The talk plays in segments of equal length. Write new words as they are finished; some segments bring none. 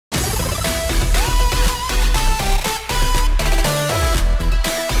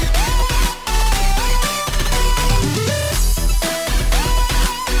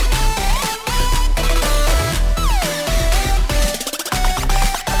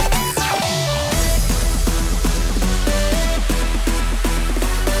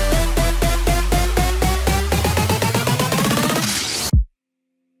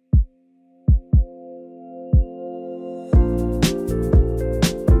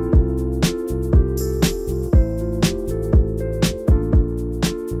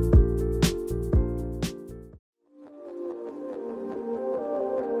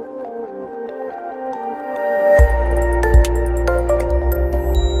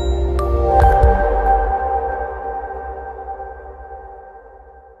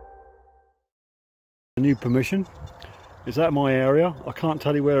A new permission. It's out of my area. I can't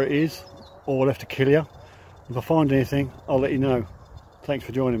tell you where it is, or I'll have to kill you. If I find anything, I'll let you know. Thanks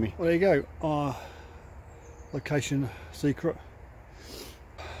for joining me. Well, there you go. Location secret.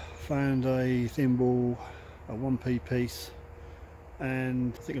 Found a thimble, a 1p piece,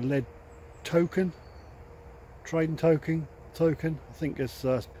 and I think a lead token, trading token. I think it's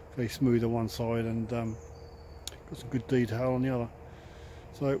very smooth on one side and got some good detail on the other.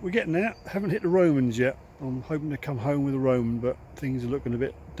 So we're getting there. Haven't hit the Romans yet. I'm hoping to come home with a Roman, but things are looking a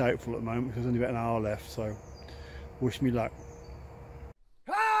bit doubtful at the moment because there's only about an hour left. So wish me luck.